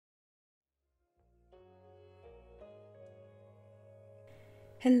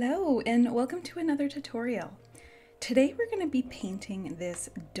Hello and welcome to another tutorial. Today we're going to be painting this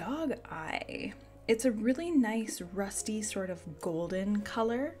dog eye. It's a really nice rusty sort of golden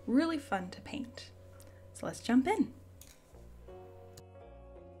color, really fun to paint. So let's jump in.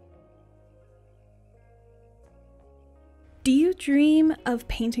 Do you dream of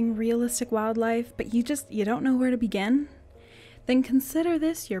painting realistic wildlife but you don't know where to begin? Then consider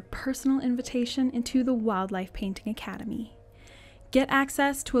this your personal invitation into the Wildlife Painting Academy. Get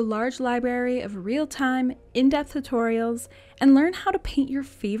access to a large library of real-time, in-depth tutorials, and learn how to paint your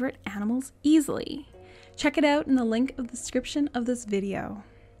favorite animals easily. Check it out in the link of the description of this video.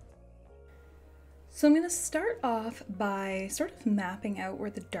 So I'm going to start off by sort of mapping out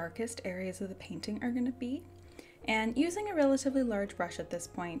where the darkest areas of the painting are going to be, and using a relatively large brush at this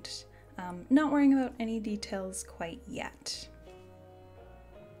point, not worrying about any details quite yet.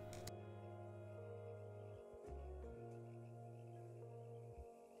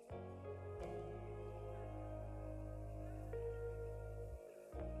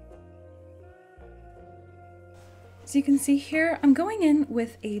 So you can see here, I'm going in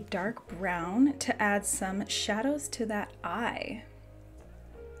with a dark brown to add some shadows to that eye.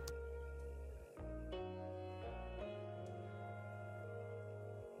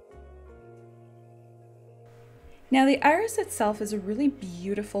 Now the iris itself is a really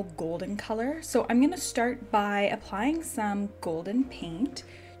beautiful golden color, so I'm going to start by applying some golden paint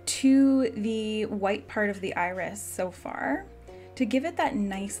to the white part of the iris so far, to give it that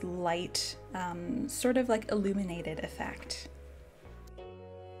nice light, sort of like illuminated effect.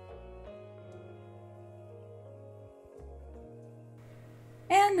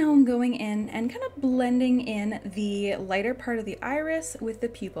 And now I'm going in and kind of blending in the lighter part of the iris with the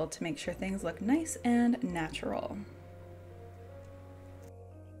pupil to make sure things look nice and natural.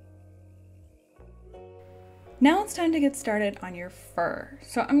 Now it's time to get started on your fur.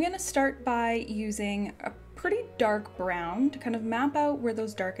 So I'm going to start by using a pretty dark brown to kind of map out where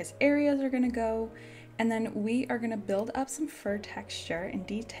those darkest areas are going to go, and then we are going to build up some fur texture and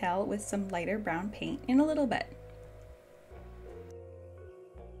detail with some lighter brown paint in a little bit.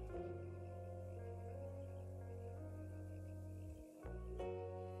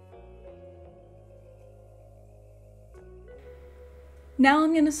 Now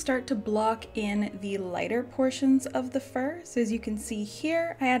I'm going to start to block in the lighter portions of the fur. So as you can see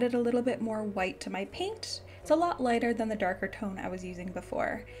here, I added a little bit more white to my paint. It's a lot lighter than the darker tone I was using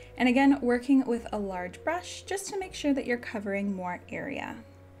before. And again, working with a large brush just to make sure that you're covering more area.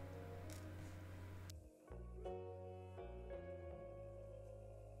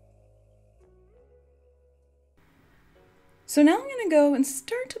 So now I'm going to go and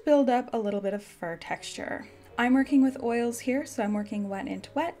start to build up a little bit of fur texture. I'm working with oils here, so I'm working wet into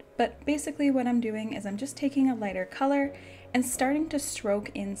wet, but basically what I'm doing is I'm just taking a lighter color and starting to stroke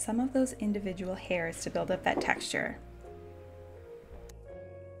in some of those individual hairs to build up that texture.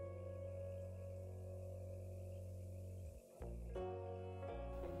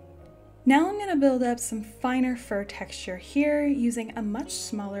 Now I'm going to build up some finer fur texture here using a much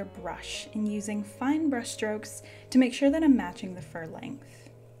smaller brush and using fine brush strokes to make sure that I'm matching the fur length.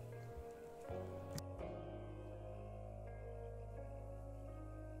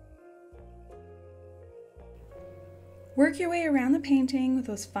 Work your way around the painting with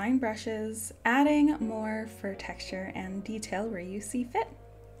those fine brushes, adding more fur texture and detail where you see fit.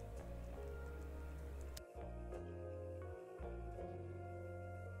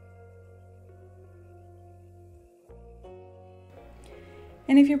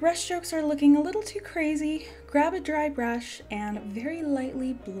 And if your brush strokes are looking a little too crazy, grab a dry brush and very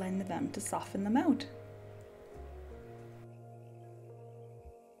lightly blend them to soften them out.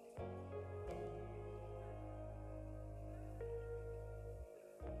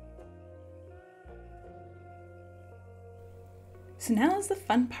 So now is the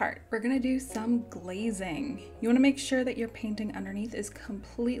fun part. We're gonna do some glazing. You wanna make sure that your painting underneath is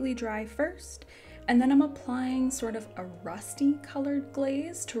completely dry first, and then I'm applying sort of a rusty colored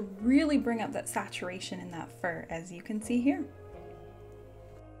glaze to really bring up that saturation in that fur, as you can see here.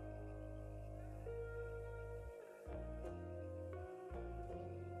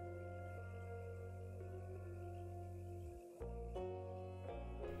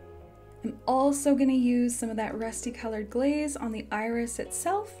 I'm also going to use some of that rusty colored glaze on the iris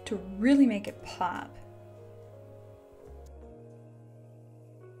itself to really make it pop.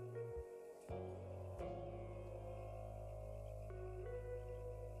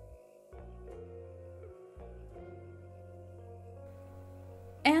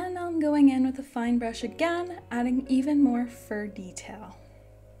 And I'm going in with a fine brush again, adding even more fur detail.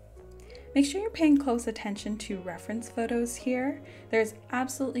 Make sure you're paying close attention to reference photos here. There's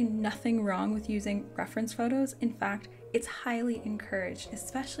absolutely nothing wrong with using reference photos. In fact, it's highly encouraged,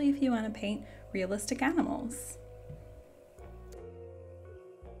 especially if you want to paint realistic animals.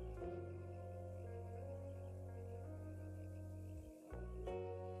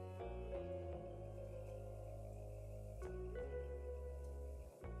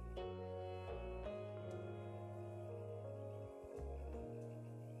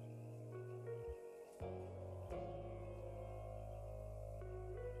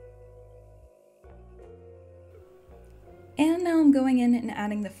 And now I'm going in and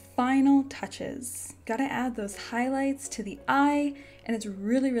adding the final touches. Gotta add those highlights to the eye, and it's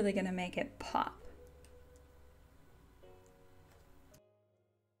really gonna make it pop.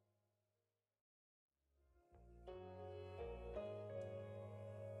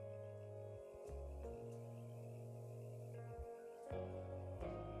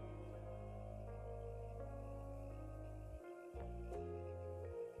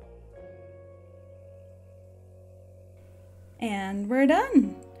 And we're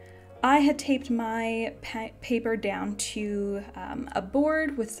done. I had taped my paper down to a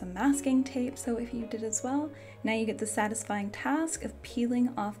board with some masking tape, so if you did as well, now you get the satisfying task of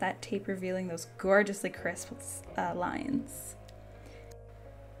peeling off that tape, revealing those gorgeously crisp lines.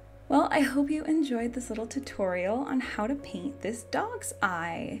 Well, I hope you enjoyed this little tutorial on how to paint this dog's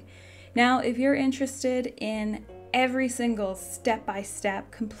eye. Now, if you're interested in every single step-by-step,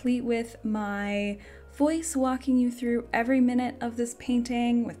 complete with my voice walking you through every minute of this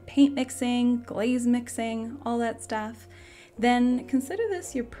painting with paint mixing, glaze mixing, all that stuff, then consider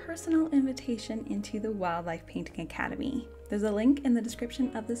this your personal invitation into the Wildlife Painting Academy. There's a link in the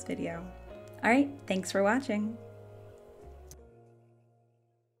description of this video. All right, thanks for watching.